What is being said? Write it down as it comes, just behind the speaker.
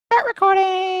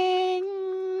Recording!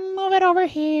 Move it over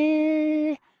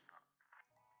here.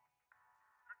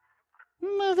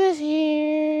 Move this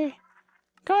here.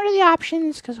 Go to the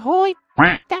options, because holy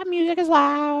that music is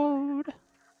loud.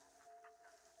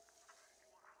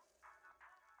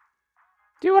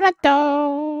 Do one of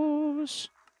those.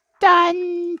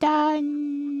 Dun,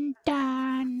 dun,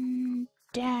 dun,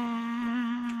 dun.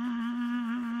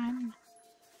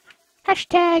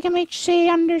 Hashtag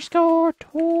MHC underscore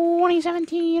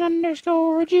 2017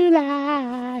 underscore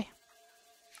July.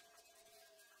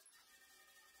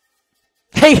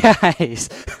 Hey guys!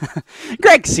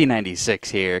 Greg C96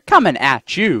 here, coming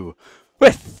at you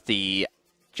with the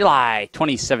July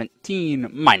 2017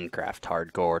 Minecraft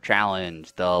Hardcore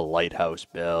Challenge, the Lighthouse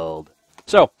build.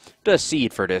 So, the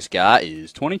seed for this guy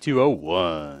is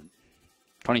 2201.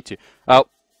 22. Oh,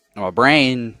 my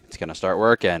brain, it's gonna start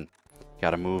working.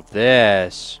 Gotta move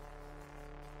this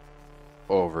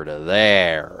over to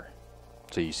there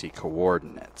so you see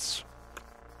coordinates.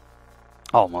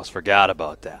 Almost forgot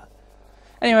about that.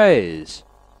 Anyways,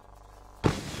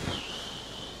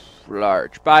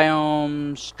 large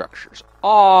biome, structures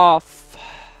off.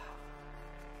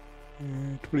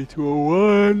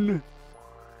 2201.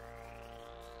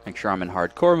 Make sure I'm in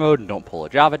hardcore mode and don't pull a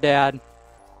Java Dad.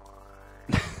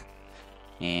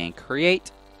 And create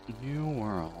new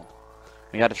world.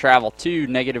 We got to travel to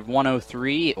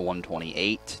 -103 at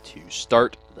 128 to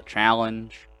start the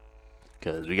challenge,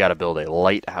 because we got to build a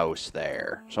lighthouse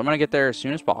there. So I'm going to get there as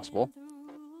soon as possible.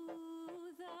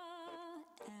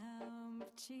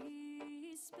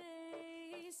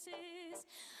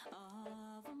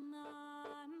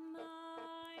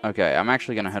 Okay, I'm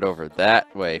actually going to head over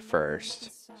that way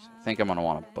first. I think I'm going to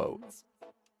want a boat.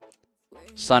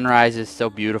 Sunrise is so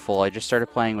beautiful. I just started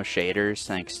playing with shaders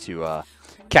thanks to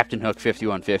Captain Hook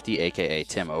 5150, aka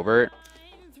Tim Obert.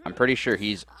 I'm pretty sure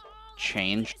he's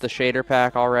changed the shader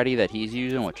pack already that he's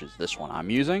using, which is this one I'm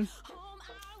using.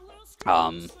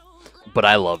 But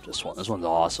I love this one. This one's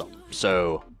awesome.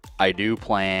 So I do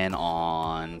plan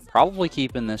on probably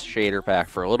keeping this shader pack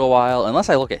for a little while, unless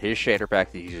I look at his shader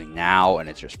pack that he's using now and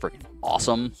it's just freaking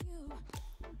awesome.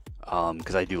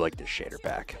 Because I do like this shader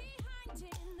pack.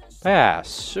 Yeah,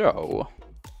 so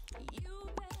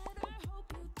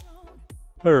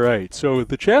alright, so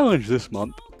the challenge this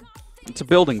month, it's a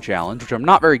building challenge, which I'm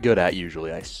not very good at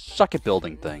usually. I suck at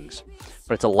building things,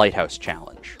 but it's a lighthouse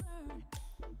challenge.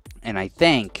 And I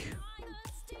think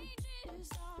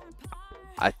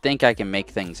I can make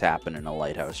things happen in a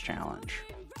lighthouse challenge.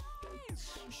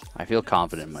 I feel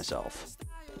confident in myself.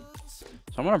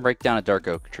 So I'm going to break down a dark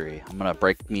oak tree. I'm going to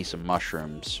break me some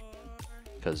mushrooms,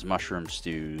 because mushroom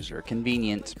stews are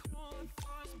convenient.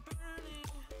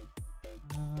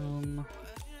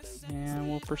 And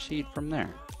we'll proceed from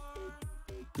there.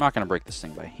 I'm not going to break this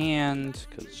thing by hand,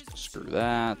 because screw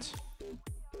that.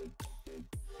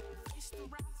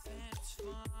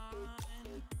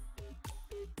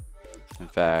 In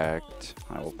fact,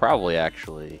 I will probably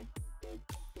actually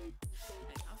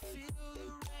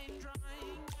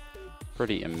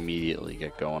pretty immediately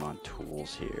get going on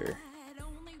tools here.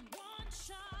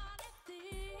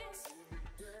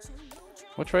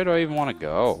 Which way do I even want to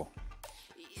go?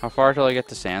 How far till I get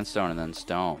to sandstone and then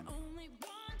stone?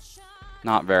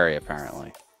 Not very,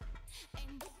 apparently.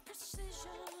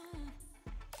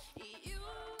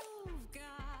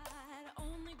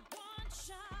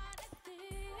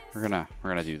 We're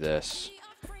gonna do this.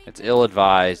 It's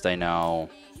ill-advised, I know.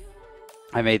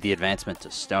 I made the advancement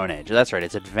to Stone Age. That's right,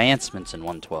 it's advancements in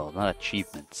 112, not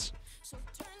achievements.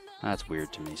 That's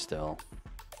weird to me still.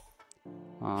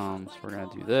 So we're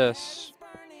gonna do this.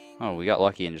 Oh, we got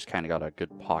lucky and just kind of got a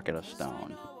good pocket of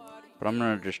stone. But I'm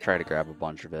gonna just try to grab a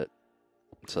bunch of it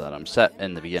so that I'm set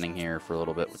in the beginning here for a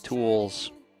little bit with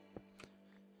tools.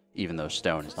 Even though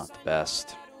stone is not the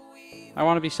best. I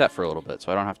want to be set for a little bit,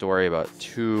 so I don't have to worry about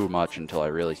too much until I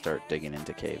really start digging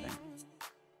into caving.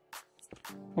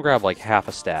 We'll grab like half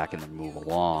a stack and then move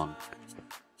along.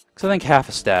 Because I think half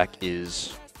a stack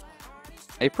is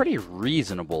a pretty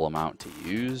reasonable amount to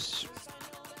use.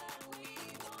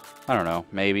 I don't know,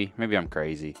 maybe. Maybe I'm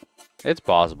crazy. It's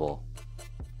possible.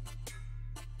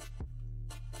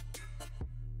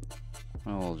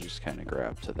 We'll just kind of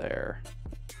grab to there.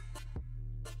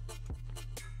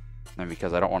 And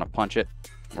because I don't want to punch it,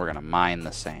 we're going to mine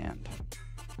the sand.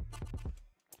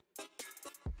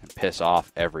 And piss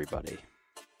off everybody.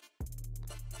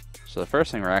 So the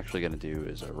first thing we're actually going to do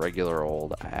is a regular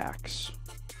old axe.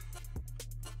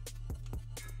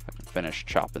 I can finish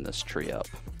chopping this tree up.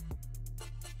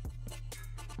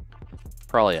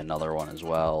 Probably another one as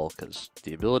well, because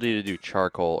the ability to do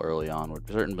charcoal early on would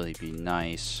certainly be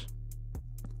nice.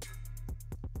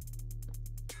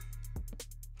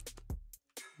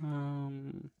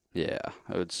 Yeah,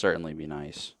 it would certainly be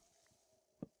nice.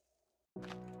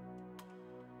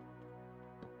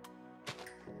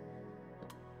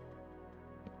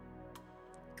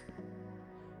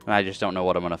 I just don't know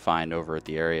what I'm going to find over at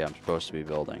the area I'm supposed to be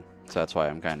building. So that's why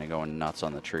I'm kind of going nuts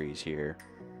on the trees here.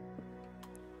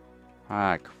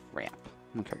 Ah, crap.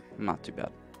 Okay, not too bad.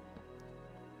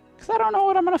 Because I don't know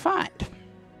what I'm going to find.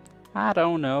 I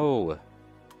don't know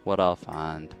what I'll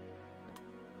find.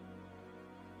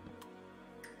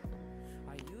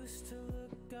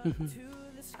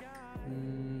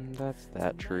 That's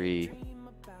that tree.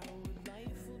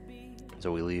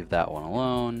 So we leave that one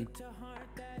alone.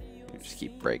 Just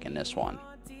keep breaking this one.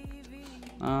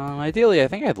 Ideally, I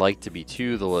think I'd like to be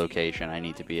to the location I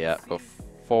need to be at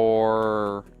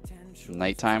before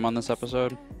nighttime on this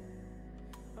episode.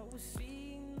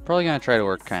 Probably gonna try to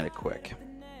work kind of quick.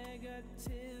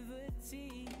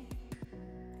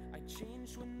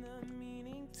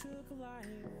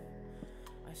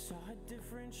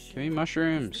 Give me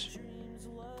mushrooms.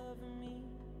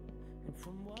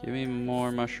 Give me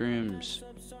more mushrooms.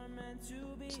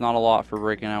 It's not a lot for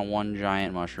breaking out one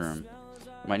giant mushroom.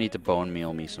 Might need to bone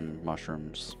meal me some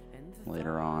mushrooms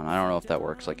later on. I don't know if that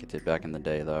works like it did back in the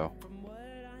day, though.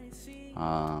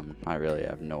 I really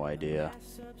have no idea.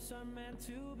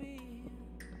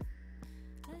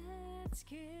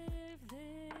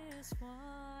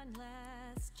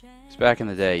 So back in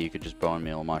the day, you could just bone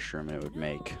meal a mushroom and it would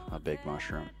make a big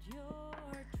mushroom.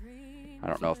 I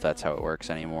don't know if that's how it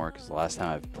works anymore, because the last time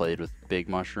I've played with big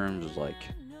mushrooms was like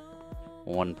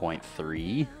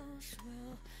 1.3.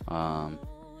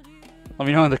 Let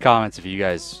me know in the comments if you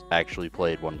guys actually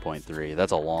played 1.3.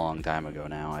 That's a long time ago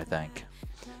now, I think.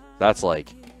 That's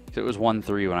like, it was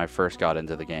 1.3 when I first got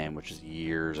into the game, which is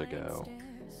years ago.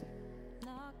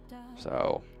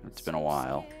 So, it's been a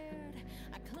while.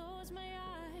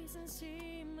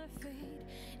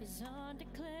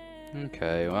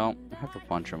 Okay, well, I have a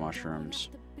bunch of mushrooms.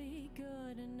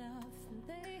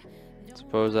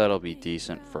 Suppose that'll be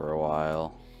decent for a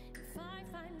while.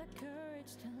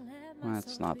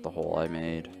 That's not the hole I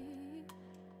made.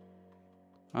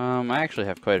 I actually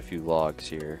have quite a few logs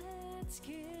here.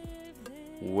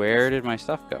 Where did my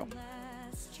stuff go?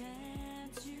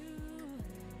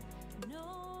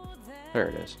 There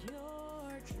it is.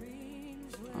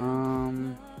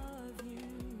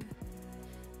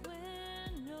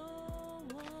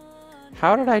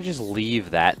 How did I just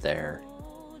leave that there?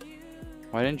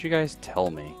 Why didn't you guys tell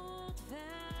me?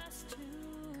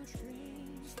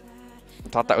 I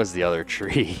thought that was the other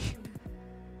tree.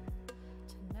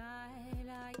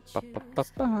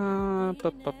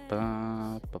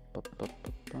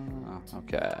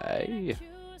 Okay.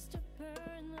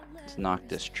 Let's knock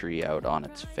this tree out on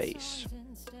its face.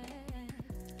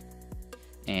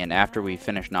 And after we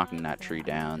finish knocking that tree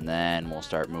down, then we'll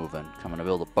start moving. I'm gonna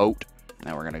build a boat,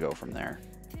 and we're gonna go from there.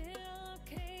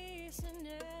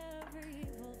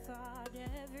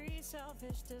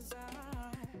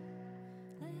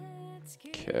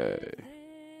 Okay.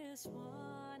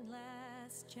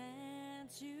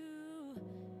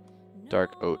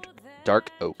 Dark oak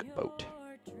boat.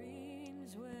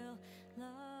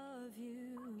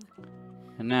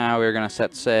 And now we're gonna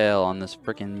set sail on this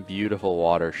freaking beautiful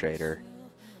water shader.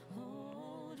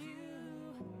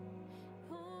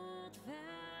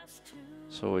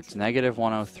 So it's negative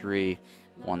 103,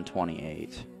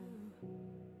 128.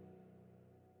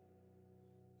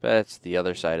 But it's the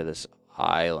other side of this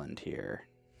island here.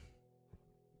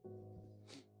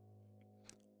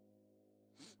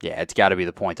 Yeah, it's got to be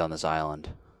the point on this island.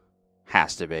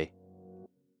 Has to be.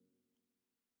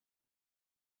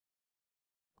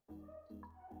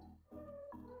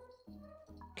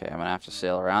 Okay, I'm going to have to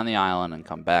sail around the island and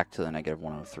come back to the negative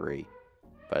 103.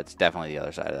 But it's definitely the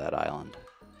other side of that island.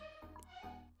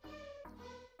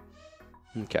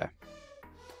 Okay.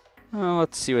 Well,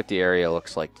 let's see what the area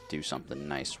looks like to do something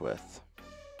nice with.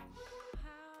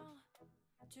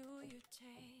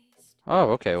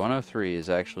 Oh, okay, 103 is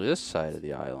actually this side of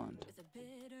the island.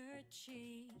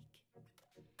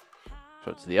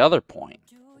 So it's the other point.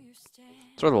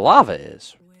 It's where the lava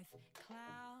is.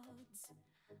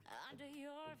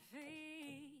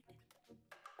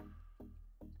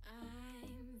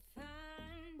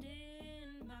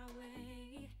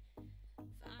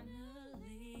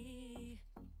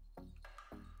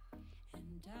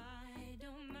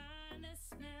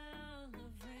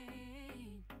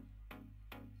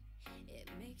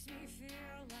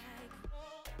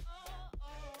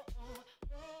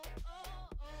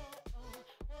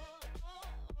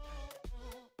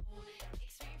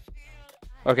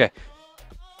 Okay.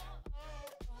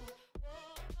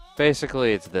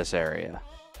 Basically, it's this area.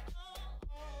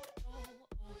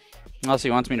 Unless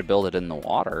he wants me to build it in the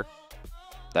water.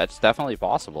 That's definitely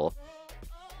possible.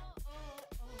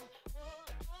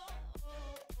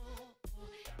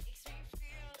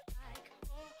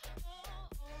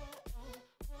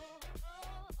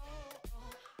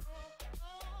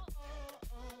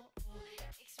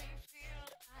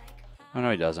 Oh, no,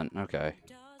 he doesn't. Okay.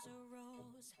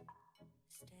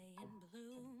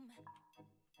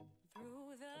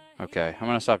 Okay, I'm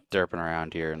gonna stop derping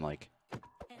around here and, like,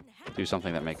 do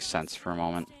something that makes sense for a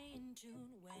moment.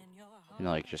 You know,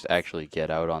 like, just actually get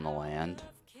out on the land.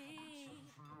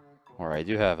 Where I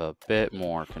do have a bit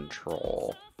more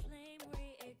control.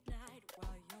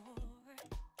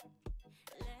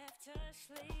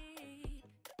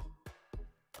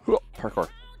 Ooh, parkour.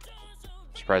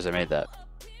 Surprised I made that.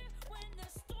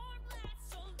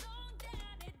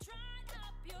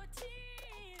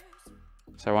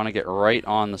 So I want to get right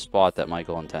on the spot that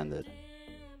Michael intended.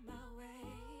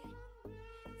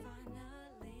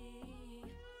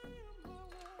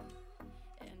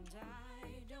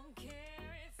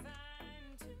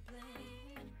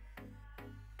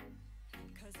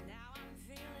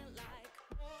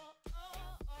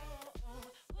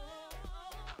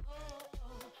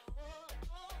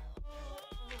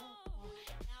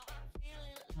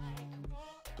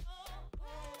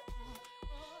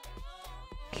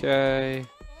 Okay.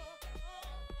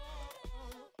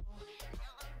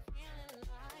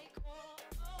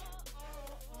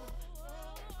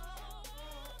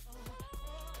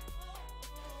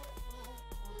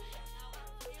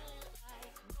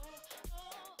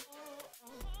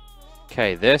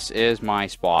 Okay, this is my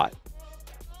spot.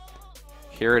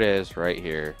 Here it is, right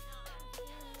here.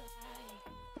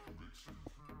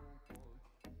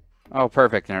 Oh,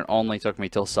 perfect, and it only took me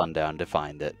till sundown to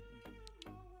find it.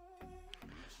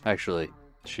 Actually,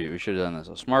 shoot, we should have done this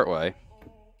a smart way.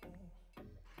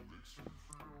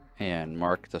 And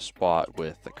mark the spot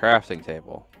with the crafting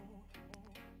table.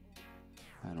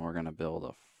 And we're going to build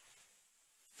a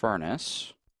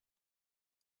furnace.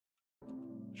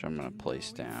 Which I'm going to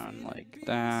place down like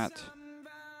that.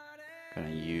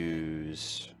 Going to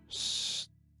use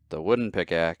the wooden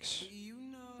pickaxe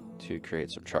to create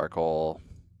some charcoal.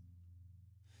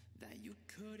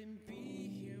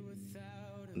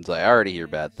 I already hear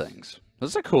bad things.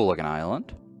 This is a cool looking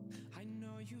island.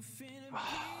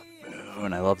 Oh, the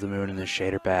moon. I love the moon in this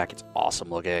shader pack. It's awesome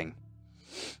looking.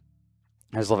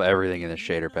 I just love everything in this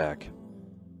shader pack.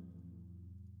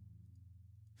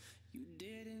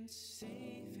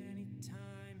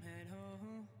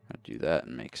 I'll do that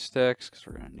and make sticks, because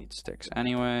we're going to need sticks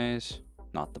anyways.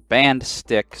 Not the band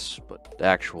sticks, but the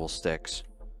actual sticks.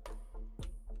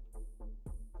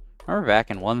 Remember back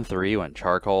in 1.3 when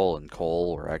charcoal and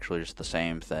coal were actually just the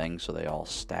same thing, so they all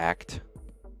stacked?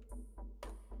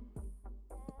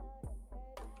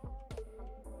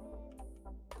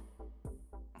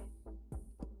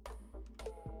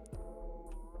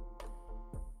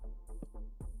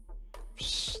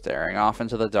 Staring off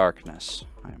into the darkness.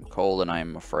 I am cold and I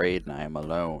am afraid and I am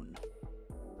alone.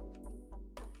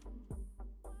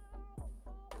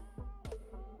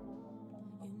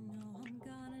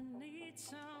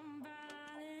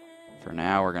 For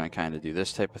now, we're going to kind of do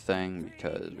this type of thing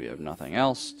because we have nothing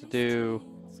else to do,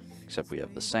 except we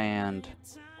have the sand.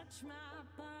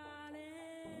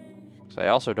 So I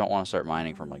also don't want to start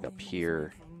mining from, like, up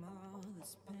here.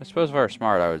 I suppose if I were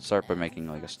smart, I would start by making,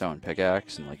 like, a stone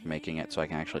pickaxe and, like, making it so I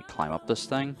can actually climb up this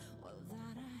thing.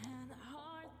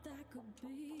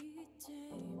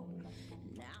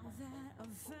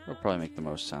 That would probably make the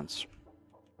most sense.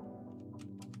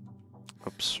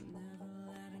 Oops.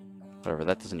 Whatever,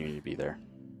 that doesn't need to be there.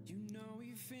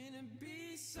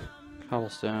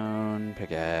 Cobblestone,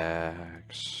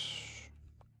 pickaxe.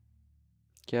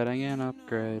 Getting an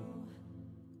upgrade.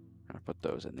 I'm gonna put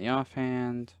those in the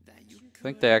offhand. I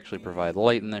think they actually provide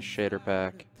light in this shader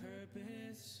pack.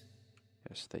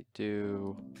 Yes, they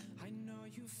do.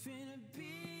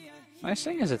 Nice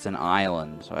thing is it's an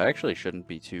island, so I actually shouldn't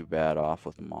be too bad off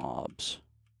with mobs.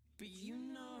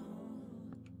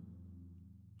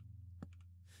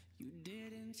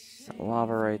 Got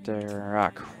lava right there.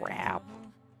 Ah, crap.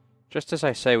 Just as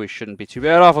I say, we shouldn't be too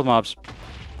bad off with mobs.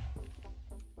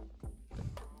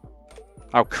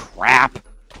 Oh, crap.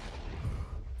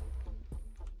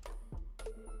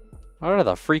 What are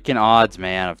the freaking odds,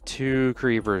 man, of 2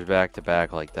 creepers back to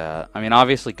back like that? I mean,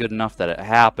 obviously good enough that it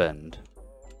happened.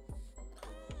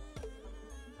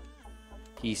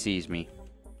 He sees me.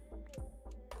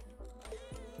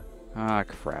 Ah,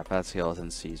 crap. That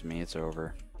skeleton sees me. It's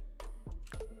over.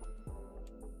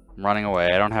 I'm running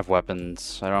away. I don't have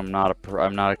weapons. I'm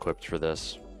not equipped for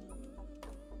this.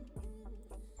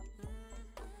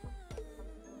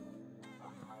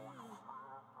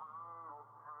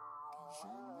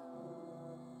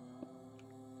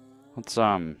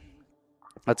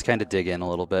 Let's kind of dig in a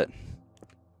little bit.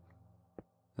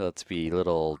 Let's be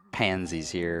little pansies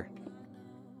here.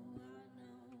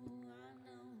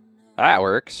 That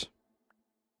works.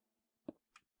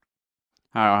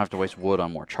 I don't have to waste wood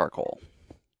on more charcoal.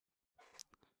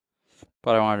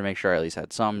 But I wanted to make sure I at least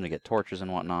had some to get torches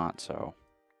and whatnot, so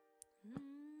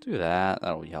do that.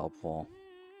 That'll be helpful.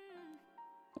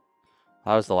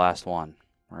 That was the last one.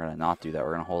 We're going to not do that.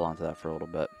 We're going to hold on to that for a little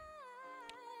bit.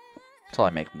 Until I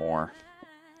make more.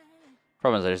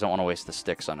 Problem is I just don't want to waste the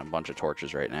sticks on a bunch of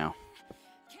torches right now.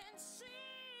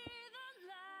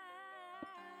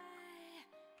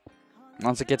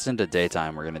 Once it gets into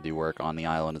daytime, we're going to do work on the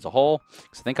island as a whole.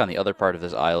 Because I think on the other part of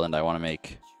this island, I want to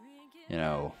make, you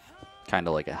know, kind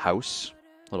of like a house.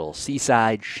 Little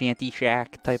seaside shanty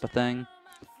shack type of thing.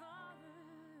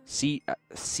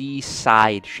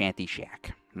 Seaside shanty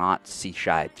shack. Not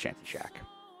seaside shanty shack.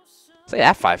 Say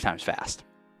that 5 times fast.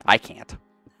 I can't.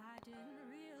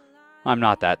 I'm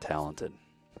not that talented.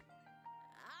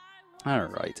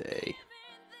 Alrighty.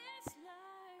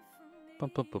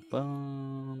 Bum, bum, bum,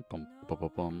 bum, bum, bum,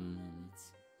 bum, bum.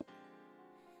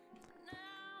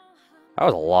 That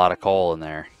was a lot of coal in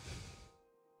there.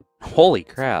 Holy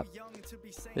crap.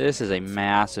 This is a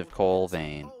massive coal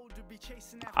vein.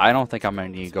 I don't think I'm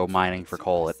going to need to go mining for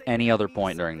coal at any other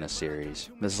point during this series.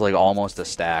 This is like almost a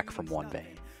stack from one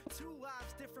vein.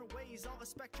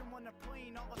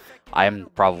 I am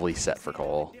probably set for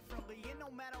coal.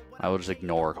 I will just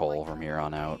ignore coal from here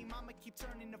on out.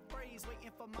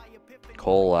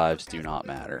 Coal lives do not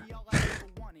matter.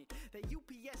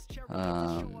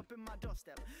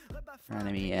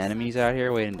 Enemies out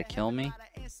here waiting to kill me?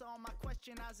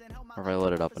 Or have I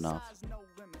lit it up enough?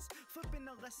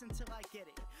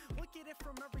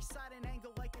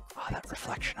 Oh, that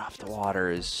reflection off the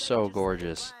water is so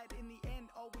gorgeous.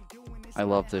 I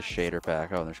love this shader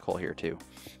pack. Oh, there's coal here too.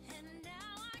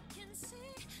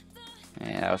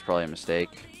 Yeah, that was probably a mistake.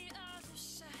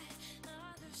 So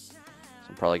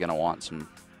I'm probably going to want some...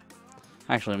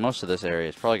 Actually, most of this area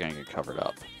is probably going to get covered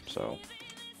up, so...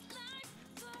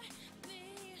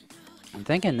 I'm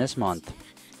thinking this month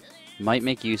might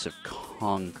make use of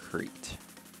concrete.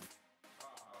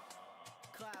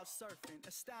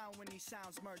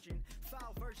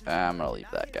 I'm going to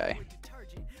leave that guy.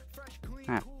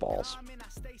 Ah, balls.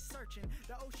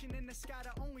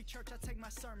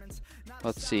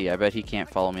 Let's see, I bet he can't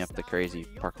follow me up the crazy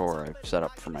parkour I've set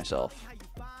up for myself.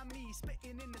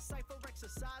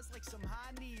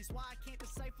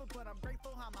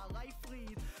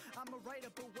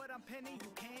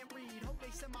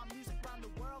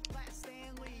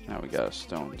 Now we got a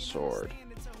stone sword.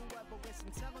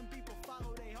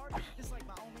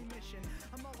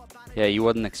 Yeah, you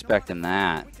wasn't expecting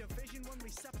that.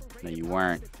 No, you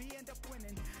weren't.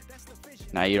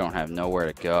 Now you don't have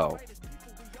nowhere to go.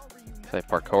 So I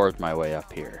parkoured my way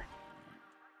up here.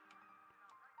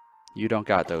 You don't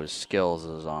got those skills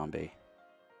as a zombie.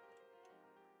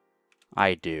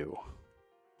 I do.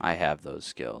 I have those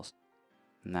skills.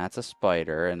 And that's a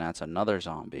spider, and that's another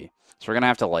zombie. So we're going to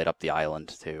have to light up the island,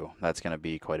 too. That's going to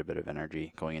be quite a bit of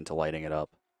energy going into lighting it up.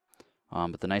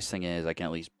 But the nice thing is I can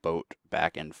at least boat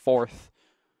back and forth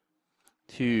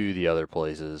to the other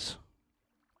places.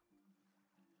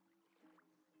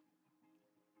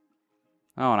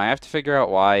 Oh, and I have to figure out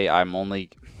why I'm only...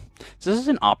 So this is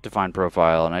an Optifine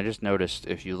profile, and I just noticed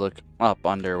if you look up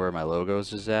under where my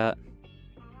logos is at...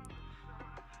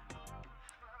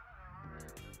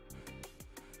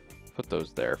 Put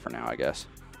those there for now, I guess.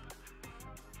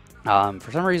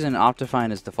 For some reason,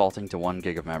 Optifine is defaulting to 1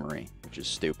 gig of memory, which is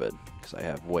stupid, because I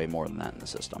have way more than that in the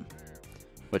system.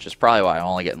 Which is probably why I'm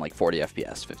only getting like 40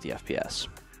 FPS, 50 FPS.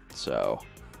 So,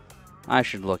 I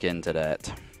should look into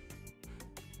that.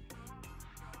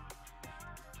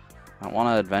 I don't want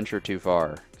to adventure too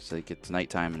far, because like, it's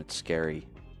nighttime and it's scary.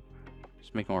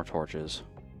 Just make more torches.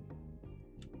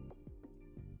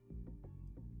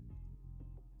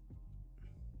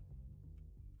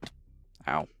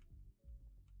 Ow.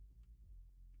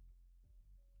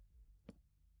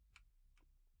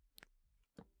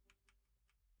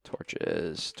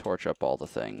 Torches. Torch up all the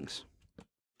things.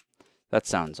 That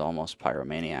sounds almost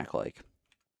pyromaniac-like.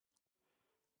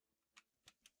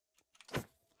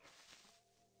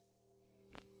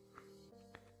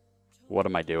 What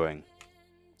am I doing?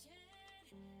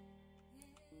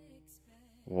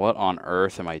 What on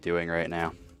earth am I doing right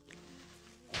now?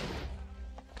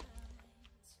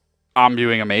 I'm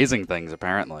doing amazing things,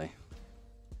 apparently.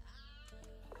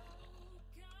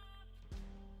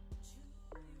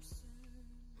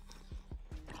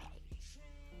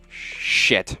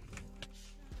 Shit.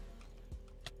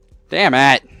 Damn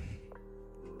it!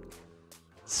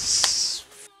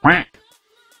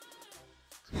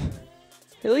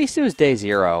 At least it was day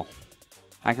 0.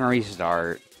 I can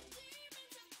restart.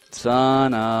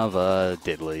 Son of a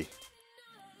diddly.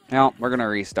 No, we're gonna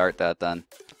restart that then.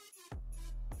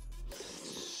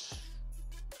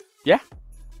 Yeah.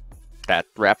 That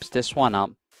wraps this one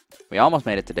up. We almost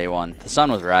made it to day 1. The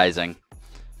sun was rising.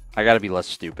 I gotta be less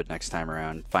stupid next time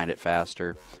around. Find it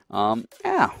faster.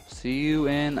 Yeah. See you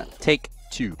in take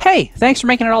 2. Hey, thanks for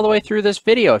making it all the way through this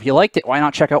video. If you liked it, why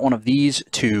not check out one of these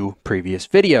 2 previous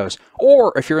videos?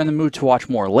 Or if you're in the mood to watch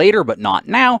more later, but not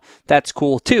now, that's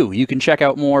cool too. You can check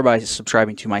out more by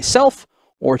subscribing to myself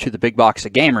or to the Big Box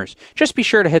of Gamers. Just be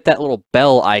sure to hit that little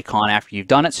bell icon after you've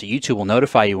done it so YouTube will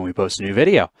notify you when we post a new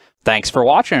video. Thanks for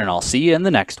watching, and I'll see you in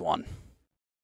the next one.